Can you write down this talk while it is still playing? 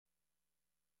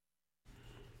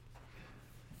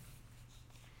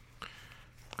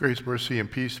Grace, mercy,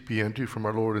 and peace be unto you from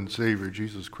our Lord and Savior,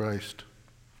 Jesus Christ.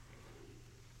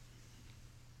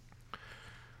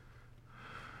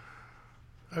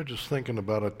 I was just thinking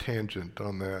about a tangent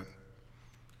on that.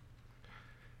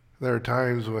 There are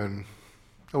times when,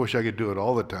 I wish I could do it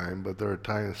all the time, but there are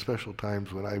times, special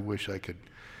times when I wish I could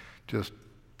just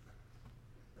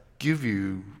give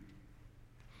you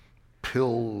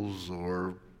pills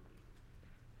or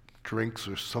drinks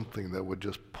or something that would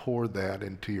just pour that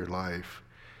into your life.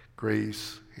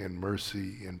 Grace and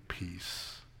mercy and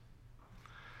peace.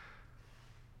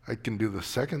 I can do the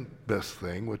second best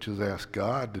thing, which is ask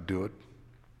God to do it.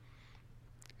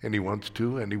 And he wants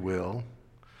to, and he will.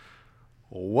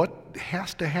 What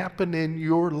has to happen in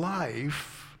your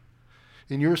life,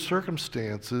 in your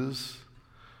circumstances,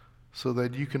 so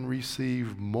that you can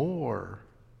receive more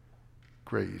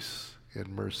grace and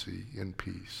mercy and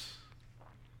peace?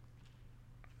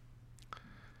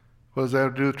 What does that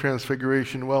have to do with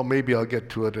transfiguration? Well, maybe I'll get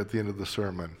to it at the end of the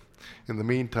sermon. In the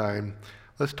meantime,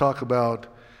 let's talk about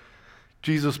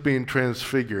Jesus being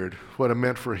transfigured, what it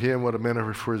meant for him, what it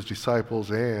meant for his disciples,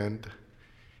 and,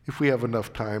 if we have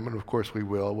enough time, and of course we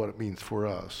will, what it means for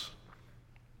us.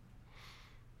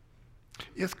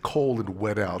 It's cold and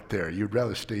wet out there. You'd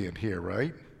rather stay in here,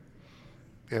 right?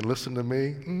 And listen to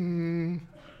me.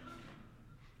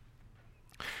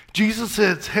 Jesus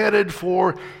is headed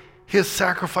for his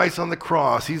sacrifice on the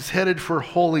cross. He's headed for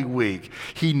Holy Week.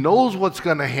 He knows what's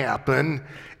going to happen,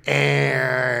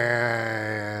 and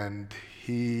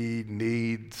he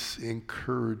needs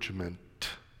encouragement.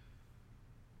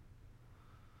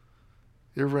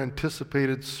 You ever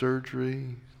anticipated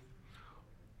surgery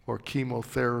or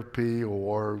chemotherapy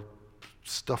or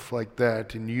stuff like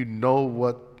that, and you know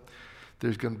what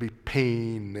there's going to be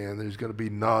pain, and there's going to be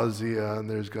nausea, and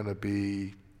there's going to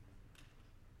be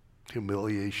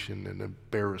humiliation and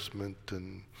embarrassment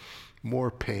and more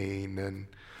pain, and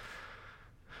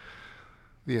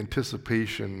the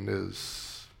anticipation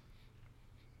is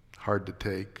hard to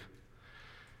take.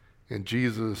 And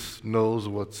Jesus knows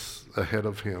what's ahead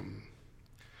of him.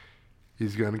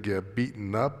 He's going to get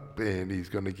beaten up, and he's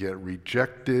going to get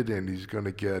rejected, and he's going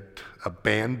to get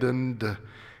abandoned,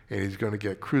 and he's going to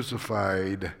get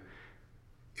crucified,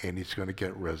 and he's going to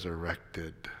get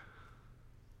resurrected.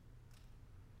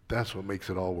 That's what makes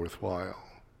it all worthwhile,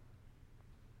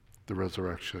 the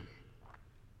resurrection.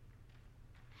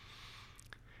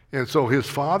 And so his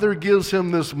Father gives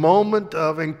him this moment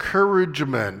of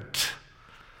encouragement.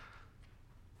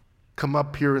 Come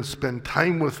up here and spend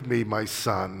time with me, my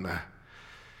son,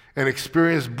 and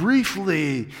experience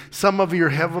briefly some of your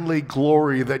heavenly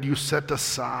glory that you set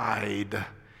aside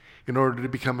in order to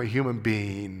become a human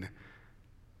being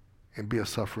and be a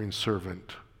suffering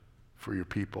servant for your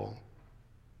people.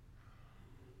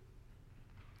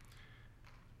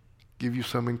 Give you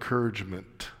some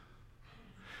encouragement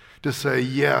to say,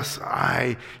 yes,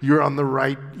 you're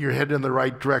headed in the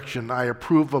right direction. I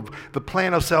approve of the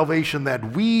plan of salvation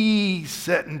that we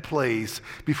set in place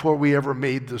before we ever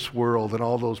made this world and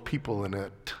all those people in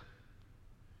it.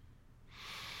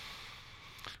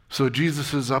 So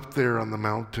Jesus is up there on the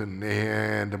mountain,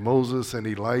 and Moses and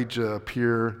Elijah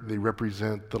appear. They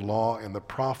represent the law and the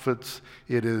prophets.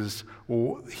 He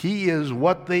is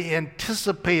what they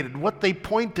anticipated, what they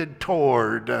pointed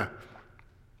toward.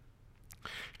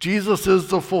 Jesus is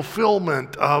the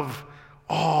fulfillment of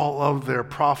all of their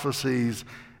prophecies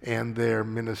and their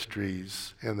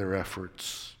ministries and their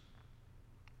efforts.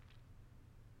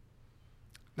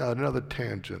 Now, another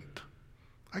tangent.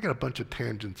 I got a bunch of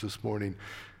tangents this morning.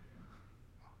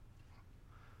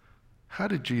 How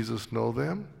did Jesus know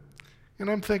them? And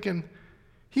I'm thinking,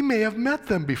 he may have met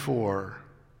them before.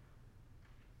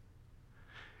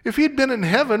 If he'd been in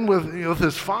heaven with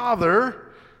his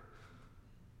Father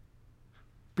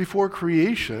before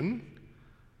creation,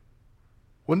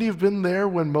 wouldn't he have been there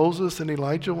when Moses and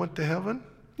Elijah went to heaven?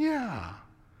 Yeah.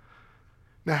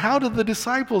 Now, how did the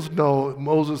disciples know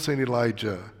Moses and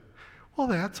Elijah? Well,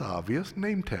 that's obvious.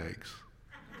 Name tags.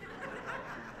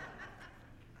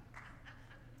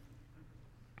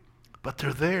 But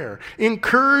they're there,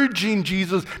 encouraging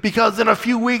Jesus, because in a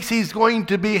few weeks he's going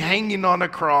to be hanging on a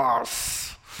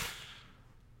cross.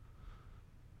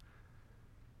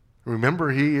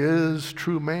 Remember, he is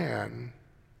true man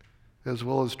as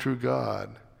well as true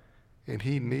God, and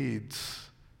he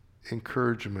needs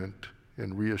encouragement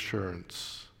and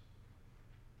reassurance.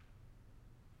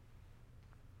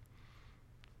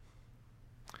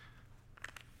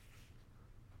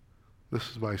 This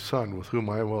is my son with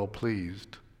whom I am well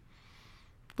pleased.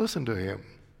 Listen to him.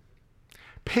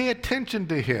 Pay attention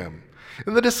to him.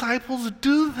 And the disciples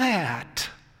do that.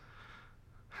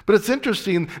 But it's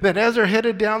interesting that as they're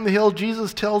headed down the hill,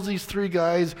 Jesus tells these three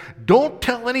guys, don't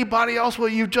tell anybody else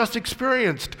what you've just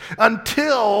experienced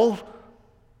until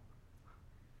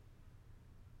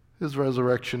his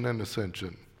resurrection and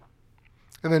ascension.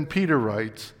 And then Peter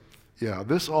writes, yeah,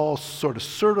 this all sort of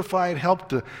certified, helped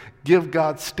to give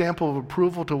God's stamp of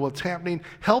approval to what's happening,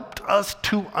 helped us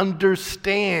to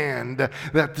understand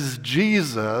that this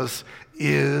Jesus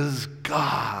is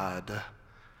God,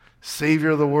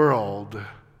 Savior of the world.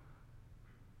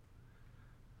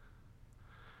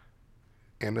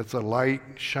 And it's a light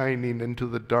shining into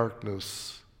the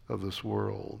darkness of this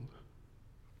world.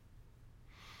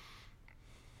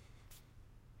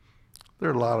 There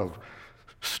are a lot of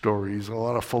stories, a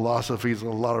lot of philosophies,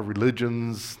 and a lot of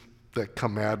religions that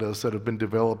come at us that have been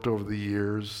developed over the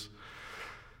years.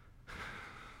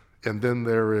 And then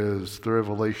there is the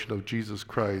revelation of Jesus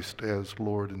Christ as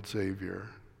Lord and Savior.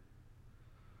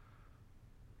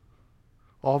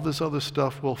 All this other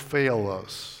stuff will fail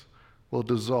us, will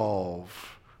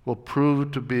dissolve, will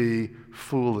prove to be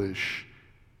foolish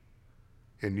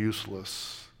and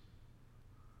useless.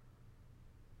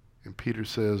 And Peter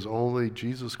says, only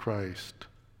Jesus Christ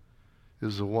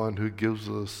is the one who gives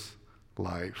us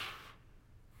life,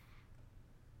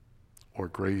 or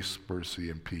grace, mercy,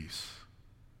 and peace.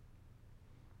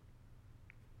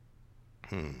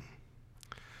 And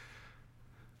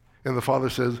the Father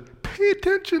says, pay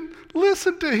attention,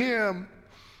 listen to him.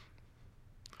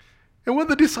 And what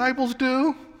the disciples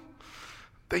do,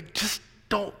 they just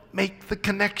don't make the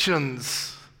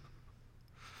connections.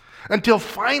 Until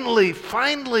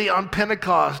finally on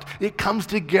Pentecost, it comes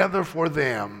together for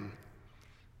them.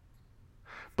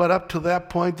 But up to that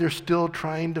point, they're still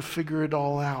trying to figure it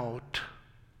all out.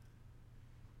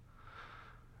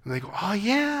 And they go, oh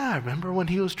yeah, remember when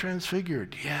he was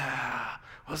transfigured? Yeah,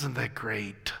 wasn't that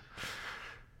great?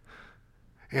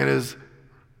 And his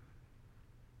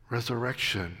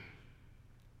resurrection,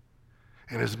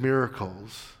 and his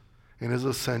miracles, and his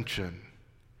ascension.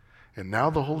 And now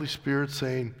the Holy Spirit's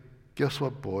saying, guess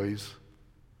what, boys?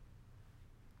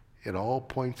 It all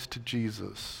points to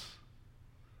Jesus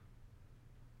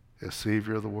as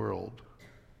Savior of the world.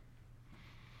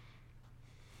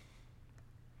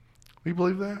 We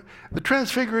believe that? The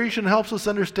Transfiguration helps us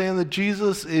understand that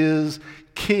Jesus is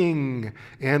King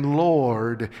and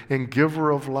Lord and giver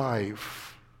of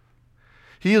life.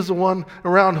 He is the one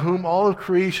around whom all of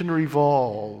creation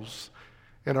revolves,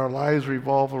 and our lives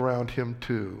revolve around him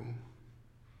too.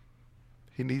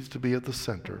 He needs to be at the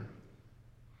center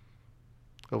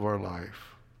of our life.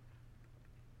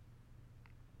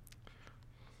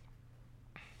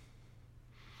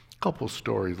 A couple of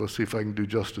stories. Let's see if I can do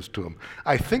justice to them.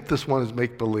 I think this one is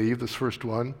make-believe, this first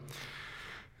one.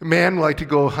 A man liked to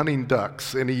go hunting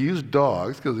ducks, and he used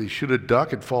dogs because he'd shoot a duck,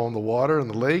 it'd fall in the water in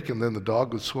the lake, and then the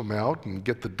dog would swim out and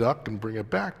get the duck and bring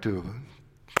it back to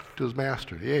his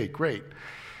master. Yay, great.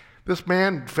 This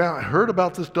man heard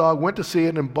about this dog, went to see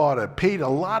it, and bought it, paid a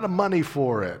lot of money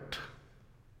for it.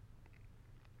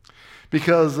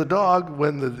 Because the dog,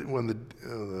 when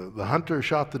the hunter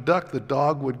shot the duck, the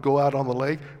dog would go out on the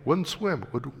lake, wouldn't swim,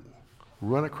 would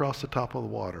run across the top of the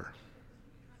water.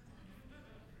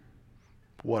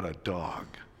 What a dog.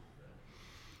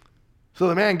 So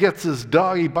the man gets this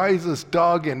dog, he buys this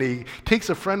dog, and he takes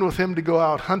a friend with him to go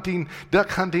out hunting, duck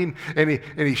hunting, and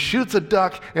he shoots a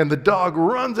duck, and the dog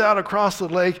runs out across the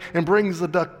lake and brings the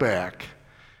duck back.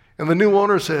 And the new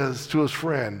owner says to his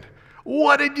friend,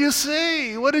 what did you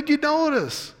see? What did you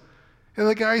notice? And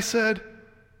the guy said,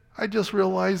 I just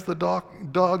realized the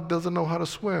dog doesn't know how to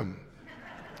swim.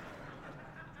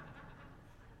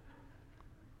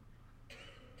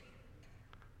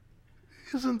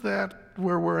 Isn't that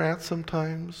where we're at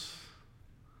sometimes?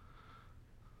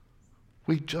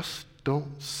 We just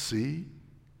don't see.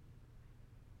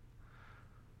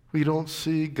 We don't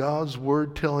see God's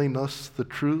word telling us the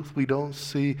truth. We don't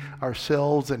see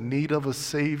ourselves in need of a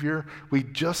Savior. We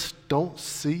just don't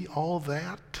see all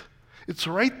that. It's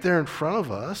right there in front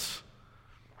of us.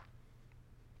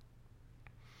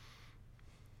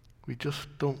 We just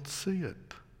don't see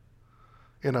it.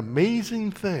 An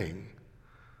amazing thing.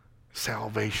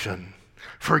 Salvation,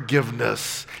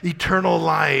 forgiveness, eternal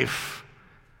life.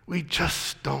 We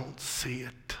just don't see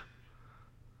it.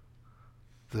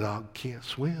 The dog can't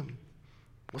swim.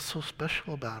 What's so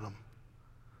special about him?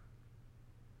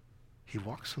 He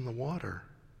walks in the water.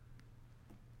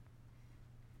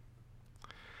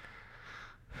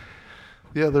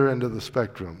 The other end of the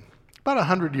spectrum. About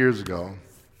 100 years ago,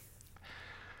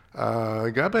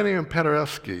 a guy by the name of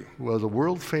Paderewski was a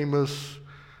world-famous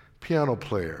piano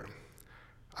player.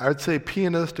 I would say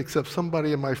pianist, except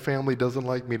somebody in my family doesn't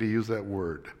like me to use that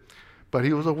word. But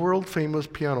he was a world-famous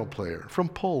piano player from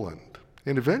Poland.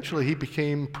 And eventually he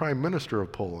became prime minister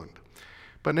of Poland.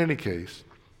 But in any case,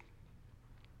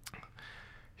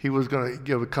 he was going to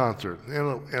give a concert.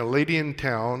 And a lady in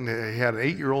town had an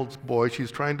 8-year-old boy.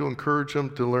 She's trying to encourage him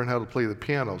to learn how to play the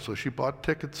piano. So she bought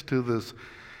tickets to this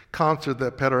concert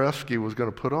that Paderewski was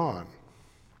going to put on.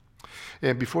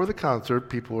 And before the concert,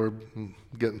 people were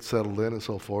getting settled in and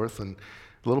so forth. And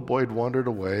the little boy had wandered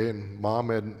away, and Mom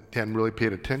hadn't really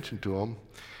paid attention to him.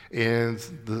 And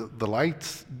the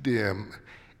lights dim.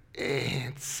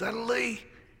 And suddenly,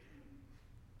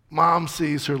 Mom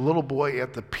sees her little boy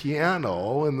at the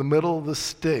piano in the middle of the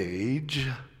stage,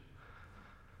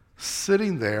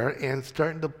 sitting there and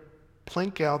starting to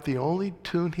plink out the only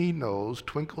tune he knows,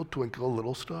 Twinkle, Twinkle,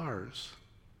 Little Stars.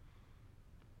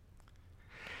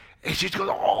 And she goes,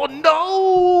 oh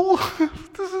no,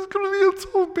 this is going to be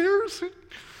so embarrassing.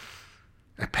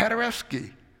 And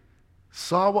Paderewski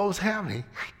saw what was happening,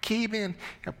 came in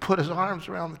and put his arms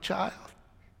around the child,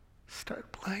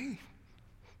 started playing.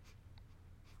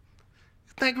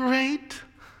 Isn't that great?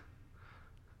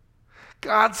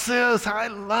 God says, I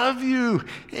love you,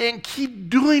 and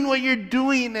keep doing what you're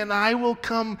doing, and I will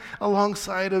come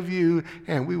alongside of you,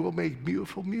 and we will make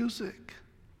beautiful music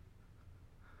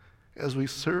as we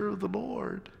serve the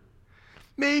Lord.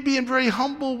 Maybe in very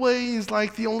humble ways,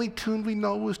 like the only tune we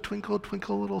know is Twinkle,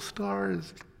 Twinkle, Little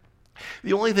Stars.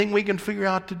 The only thing we can figure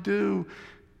out to do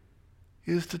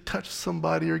is to touch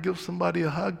somebody or give somebody a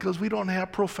hug, because we don't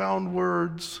have profound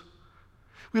words.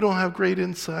 We don't have great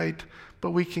insight,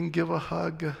 but we can give a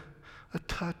hug, a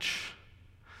touch,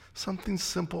 something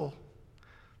simple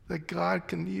that God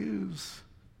can use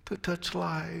to touch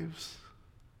lives.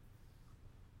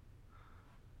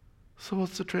 So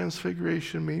what's the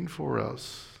transfiguration mean for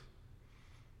us?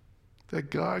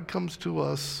 That God comes to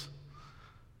us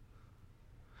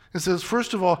and says,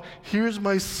 first of all, here's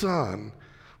my son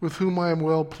with whom I am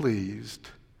well pleased.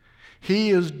 He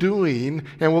is doing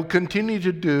and will continue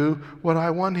to do what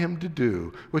I want him to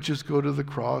do, which is go to the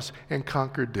cross and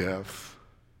conquer death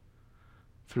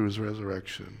through his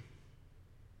resurrection.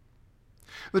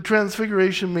 The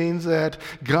transfiguration means that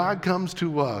God comes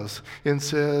to us and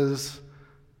says,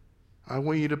 I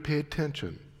want you to pay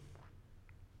attention.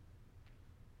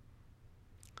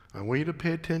 I want you to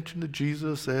pay attention to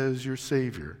Jesus as your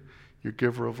Savior, your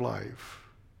giver of life.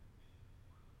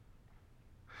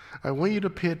 I want you to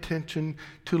pay attention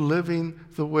to living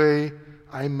the way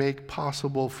I make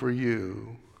possible for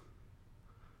you.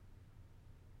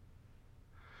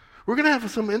 We're going to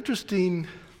have some interesting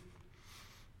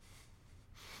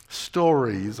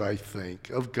stories, I think,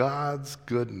 of God's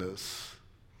goodness.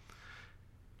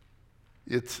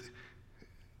 It's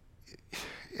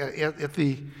at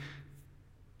the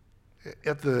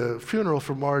funeral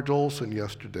for Marge Olson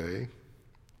yesterday,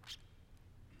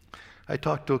 I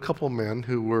talked to a couple men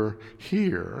who were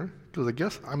here, because I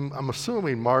guess I'm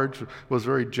assuming Marge was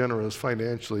very generous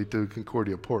financially to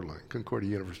Concordia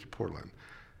University Portland.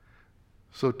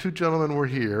 So 2 gentlemen were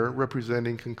here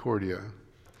representing Concordia.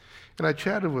 And I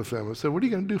chatted with them and said, what are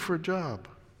you going to do for a job?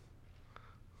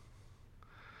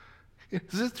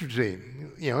 It's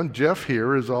interesting. And Jeff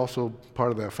here is also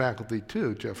part of that faculty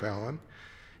too, Jeff Allen.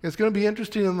 It's going to be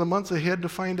interesting in the months ahead to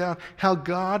find out how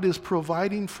God is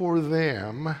providing for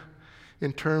them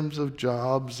in terms of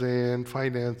jobs and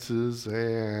finances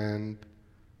and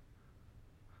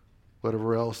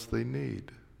whatever else they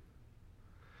need.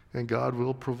 And God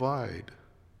will provide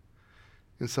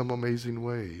in some amazing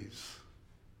ways.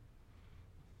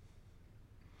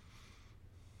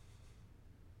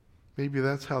 Maybe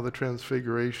that's how the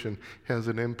transfiguration has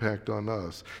an impact on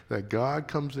us, that God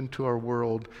comes into our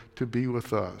world to be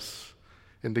with us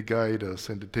and to guide us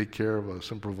and to take care of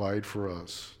us and provide for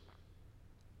us.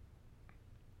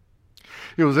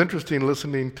 It was interesting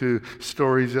listening to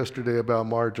stories yesterday about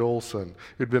Marge Olson,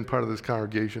 who'd been part of this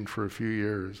congregation for a few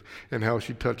years, and how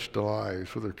she touched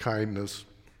lives with her kindness,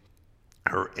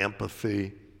 her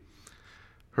empathy,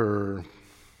 her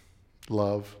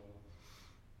love,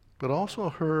 but also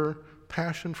her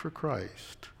passion for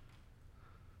Christ.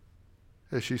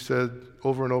 As she said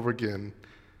over and over again,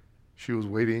 she was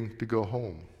waiting to go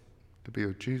home, to be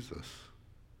with Jesus.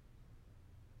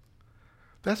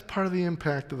 That's part of the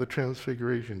impact of the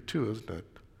transfiguration too, isn't it?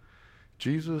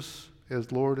 Jesus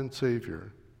as Lord and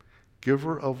Savior,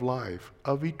 giver of life,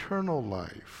 of eternal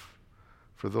life,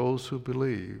 for those who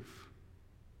believe.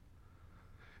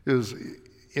 It was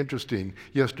interesting.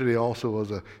 Yesterday also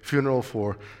was a funeral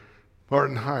for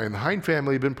Martin Hine. The Hine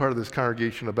family had been part of this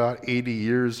congregation about 80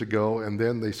 years ago, and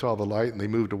then they saw the light and they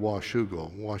moved to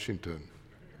Washougal, Washington.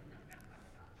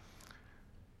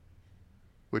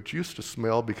 which used to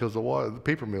smell because the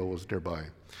paper mill was nearby.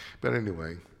 But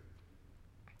anyway,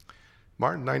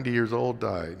 Martin, 90 years old,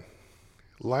 died.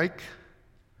 Like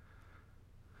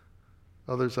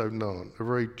others I've known, a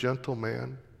very gentle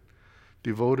man,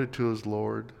 devoted to his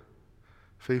Lord,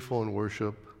 faithful in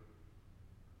worship.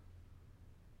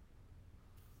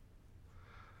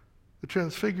 The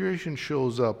Transfiguration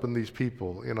shows up in these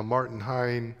people, in a Martin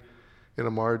Hine, in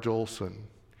a Marge Olson,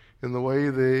 in the way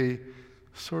they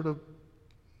sort of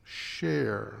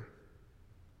share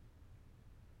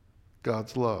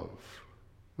God's love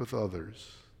with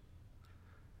others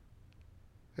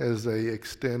as they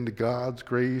extend God's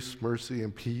grace, mercy,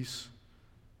 and peace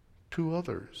to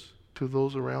others, to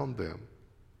those around them.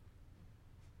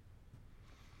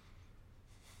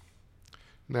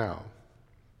 Now,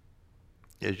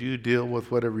 as you deal with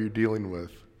whatever you're dealing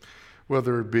with,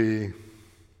 whether it be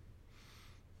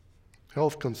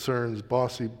health concerns,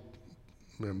 bossy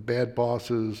and bad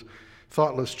bosses,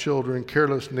 thoughtless children,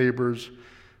 careless neighbors,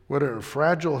 whatever,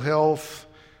 fragile health,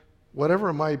 whatever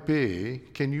it might be,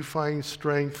 can you find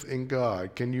strength in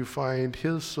God? Can you find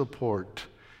His support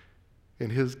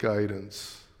and His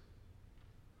guidance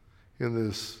in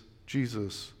this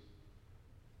Jesus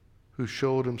who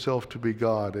showed Himself to be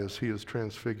God as He is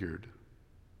transfigured?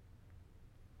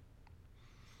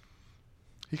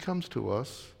 He comes to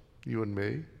us, you and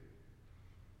me.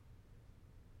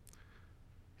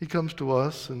 He comes to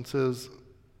us and says,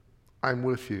 I'm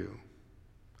with you.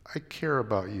 I care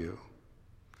about you.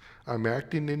 I'm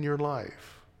acting in your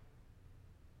life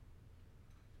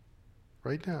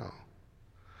right now.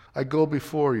 I go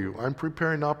before you. I'm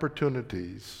preparing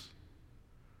opportunities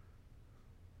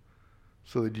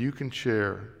so that you can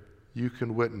share, you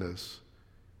can witness,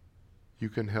 you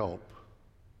can help.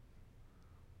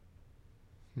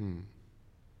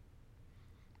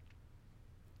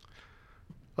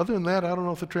 Other than that, I don't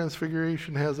know if the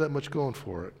Transfiguration has that much going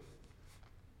for it.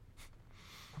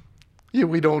 Yeah,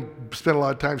 we don't spend a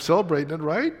lot of time celebrating it,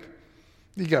 right?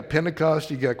 You got Pentecost,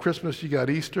 you got Christmas, you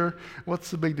got Easter. What's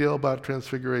the big deal about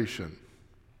Transfiguration?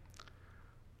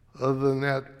 Other than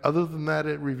that,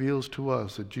 it reveals to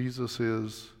us that Jesus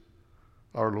is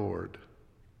our Lord,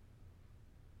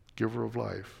 giver of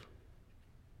life,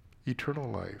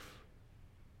 eternal life,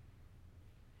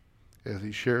 as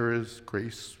He shares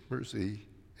grace, mercy,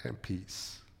 and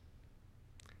peace.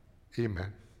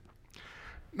 Amen.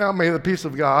 Now may the peace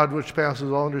of God, which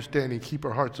passes all understanding, keep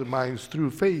our hearts and minds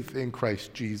through faith in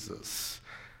Christ Jesus.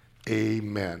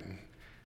 Amen.